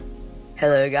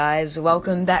Hello guys,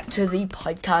 welcome back to the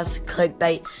podcast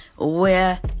Clickbait,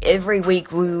 where every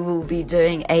week we will be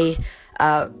doing a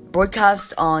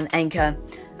broadcast on Anchor.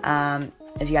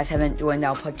 If you guys haven't joined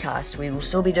our podcast, we will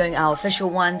still be doing our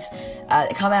official ones.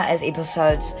 They come out as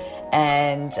episodes,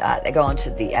 and they go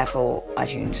onto the Apple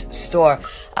iTunes store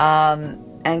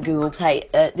and Google Play.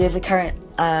 There's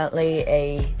currently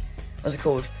a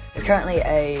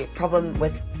problem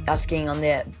with us getting on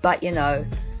there, but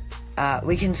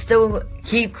we can still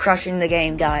keep crushing the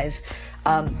game, guys.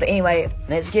 But anyway,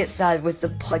 let's get started with the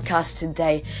podcast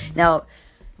today. Now,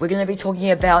 we're going to be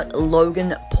talking about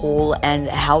Logan Paul and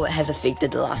how it has affected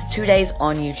the last 2 days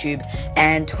on YouTube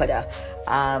and Twitter.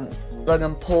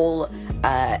 Logan Paul,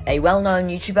 a well-known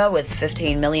YouTuber with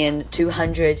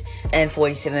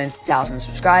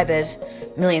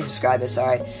 15,247,000 million subscribers,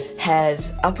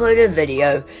 has uploaded a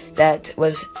video that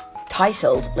was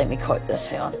titled, let me quote this,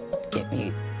 hang on, get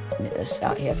this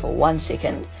out here for 1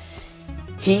 second.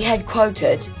 He had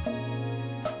quoted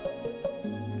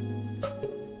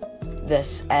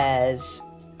this as,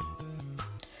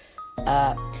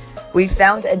 we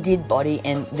found a dead body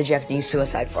in the Japanese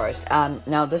suicide forest.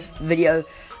 Now this video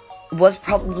was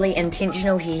probably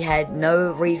intentional. He had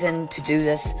no reason to do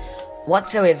this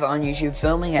whatsoever on YouTube,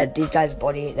 filming a dead guy's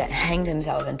body that hanged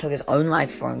himself and took his own life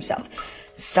for himself.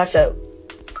 Such a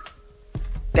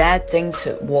bad thing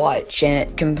to watch, and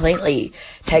it completely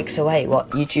takes away what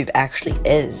YouTube actually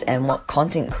is and what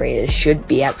content creators should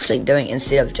be actually doing,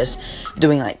 instead of just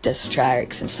doing like diss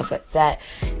tracks and stuff like that.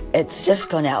 It's just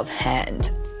gone out of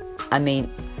hand. I mean,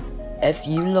 if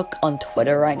you look on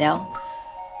Twitter right now,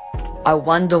 I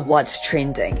wonder what's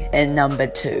trending in number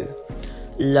 2.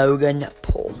 Logan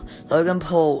Paul. Logan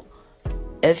Paul,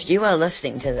 if you are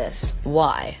listening to this,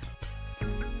 why?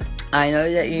 I know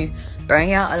that you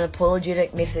bring out an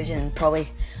apologetic message, and probably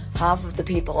half of the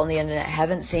people on the internet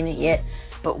haven't seen it yet,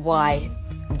 but why?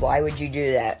 Why would you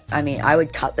do that? I mean, I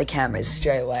would cut the cameras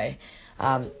straight away.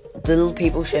 Little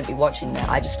people shouldn't be watching that.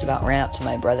 I just about ran up to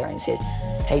my brother and said,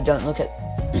 hey, don't look at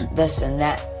this and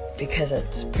that, because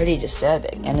it's pretty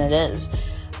disturbing, and it is.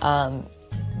 I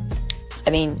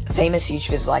mean, famous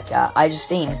YouTubers like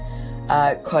iJustine,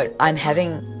 quote, I'm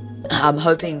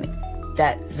hoping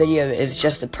that video is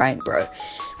just a prank, bro,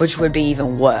 which would be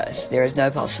even worse. There is no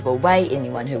possible way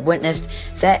anyone who witnessed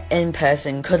that in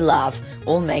person could laugh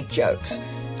or make jokes,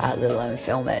 let alone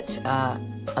film it.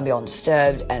 I'm beyond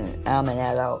disturbed, and I'm an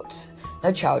adult.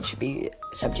 No child should be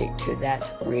subject to that,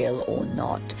 real or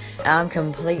not. I'm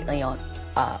completely on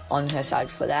her side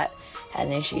for that.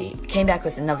 And then she came back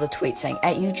with another tweet saying,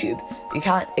 at YouTube, you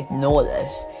can't ignore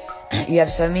this. You have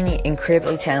so many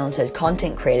incredibly talented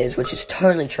content creators, which is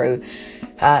totally true,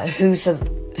 who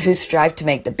strive to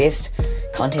make the best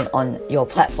content on your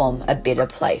platform a better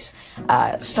place.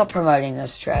 Stop promoting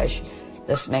this trash.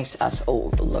 This makes us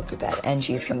all look bad. And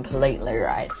she's completely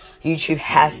right. YouTube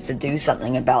has to do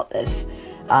something about this.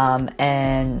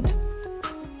 And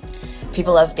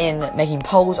people have been making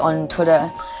polls on Twitter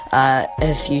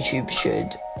if YouTube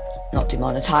should not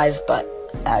demonetize, but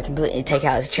completely take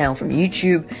out his channel from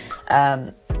YouTube,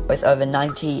 with over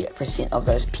 90% of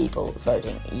those people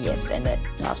voting yes, and that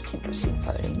last 10%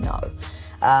 voting no.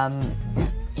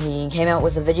 He came out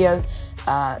with a video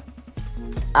after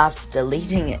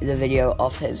deleting the video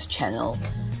off his channel,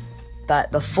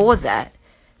 but before that,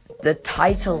 the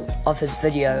title of his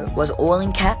video was all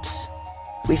in caps.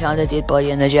 We found a dead body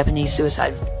in the Japanese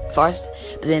suicide forest,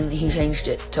 but then he changed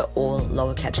it to all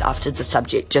lower caps after the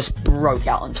subject just broke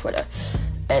out on Twitter.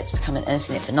 It's become an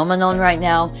internet phenomenon right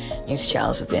now. News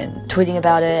channels have been tweeting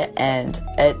about it, and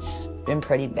it's been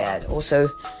pretty bad. Also,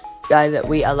 guys,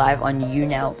 we are live on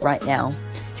YouNow right now.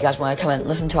 If you guys want to come and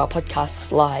listen to our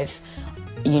podcasts live,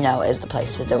 YouNow is the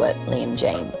place to do it. Liam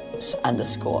James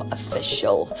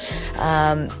 _official.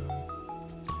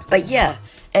 But yeah,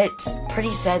 it's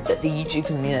pretty sad that the YouTube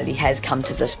community has come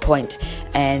to this point,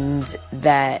 and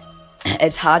that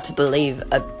it's hard to believe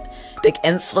a big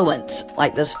influence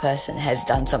like this person has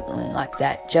done something like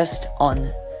that just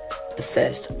on the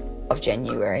 1st of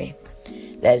January.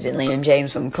 There's been Liam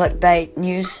James from Clickbait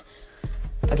News.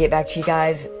 I'll get back to you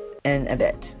guys in a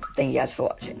bit. Thank you guys for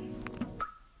watching.